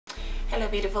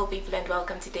beautiful people, and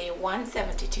welcome to day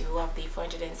 172 of the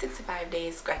 465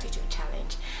 days gratitude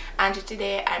challenge. And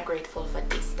today I'm grateful for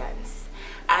distance,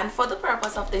 and for the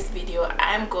purpose of this video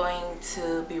I'm going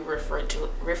to be referring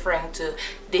to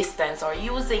distance, or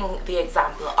using the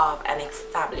example of an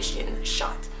establishing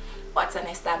shot. What's an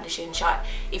establishing shot?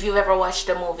 If you've ever watched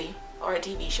a movie or a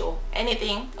TV show,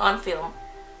 anything on film,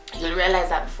 you'll realize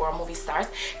that before a movie starts,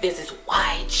 there's this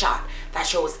wide shot that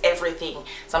shows everything.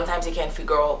 Sometimes you can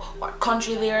figure out what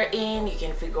country they're in, you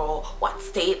can figure out what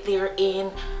state they're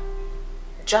in,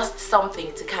 just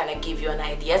something to kind of give you an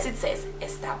idea. As it says,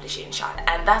 establishing shot,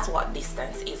 and that's what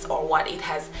distance is, or what it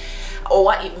has, or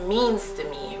what it means to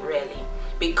me, really.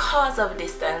 Because of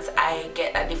distance, I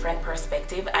get a different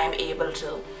perspective. I'm able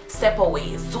to step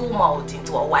away, zoom out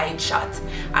into a wide shot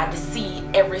and see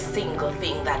every single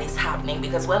thing that is happening.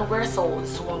 Because when we're so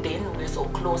zoomed in, we're so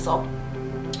close up,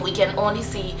 we can only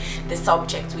see the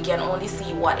subject, we can only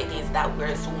see what it is that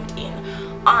we're zoomed in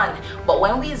on. But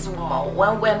when we zoom out,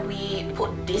 when we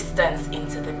put distance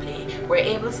into the play, we're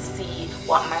able to see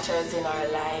what matters in our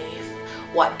life,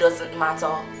 what doesn't matter,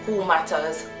 who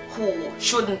matters, who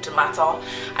shouldn't matter,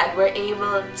 and we're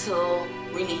able to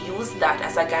really use that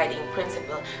as a guiding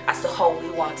principle as to how we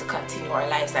want to continue our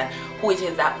lives, and who it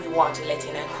is that we want to let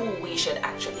in and who we should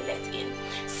actually let in.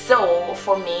 So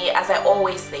for me, as I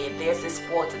always say, there's this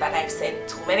quote that I've said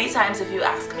too many times if you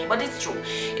ask me, but it's true.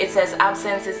 It says,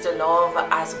 absence is to love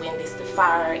as wind is to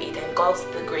fire. It engulfs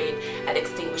the great and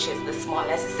extinguishes the small.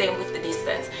 That's the same with the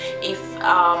distance. If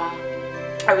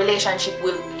a relationship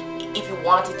will, if you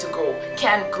want it to grow,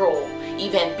 can grow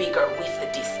even bigger with the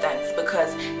distance,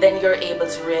 because then you're able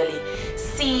to really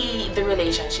see the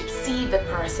relationship, see the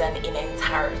person in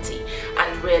entirety,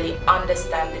 and really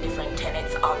understand the different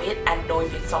tenets of it and know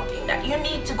if it's something that you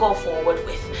need to go forward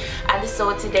with. And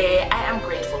so today I am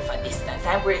grateful for distance.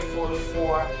 I'm grateful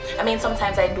for, I mean,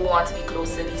 sometimes I do want to be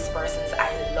close to these persons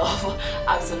I love,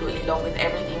 absolutely love with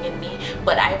everything in me,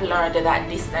 but I've learned that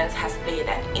distance has played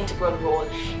an integral role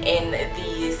in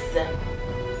these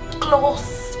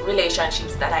close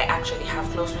relationships that I actually have.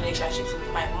 Close relationships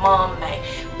with my mom, my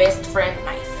best friend,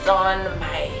 my son,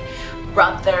 my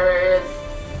brothers.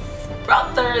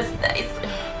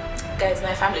 Guys,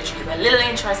 my family tree is a little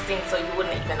interesting, so you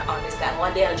wouldn't even understand.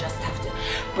 One day I'll just have to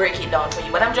break it down for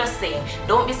you, but I'm just saying,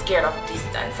 don't be scared of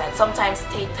distance, and sometimes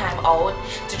take time out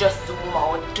to just zoom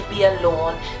out, to be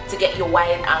alone, to get your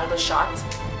wide angle shot,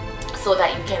 so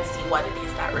that you can see what it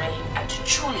is that really and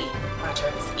truly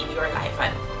matters in your life,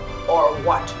 and or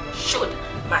what should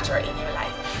matter in your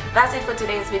life. That's it for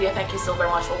today's video. Thank you so very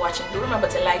much for watching. Do remember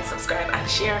to like, subscribe, and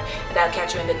share, and I'll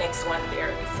catch you in the next one. There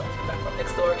is something back from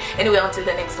next door. Anyway, until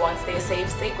the next one, stay safe,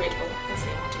 stay grateful, and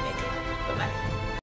stay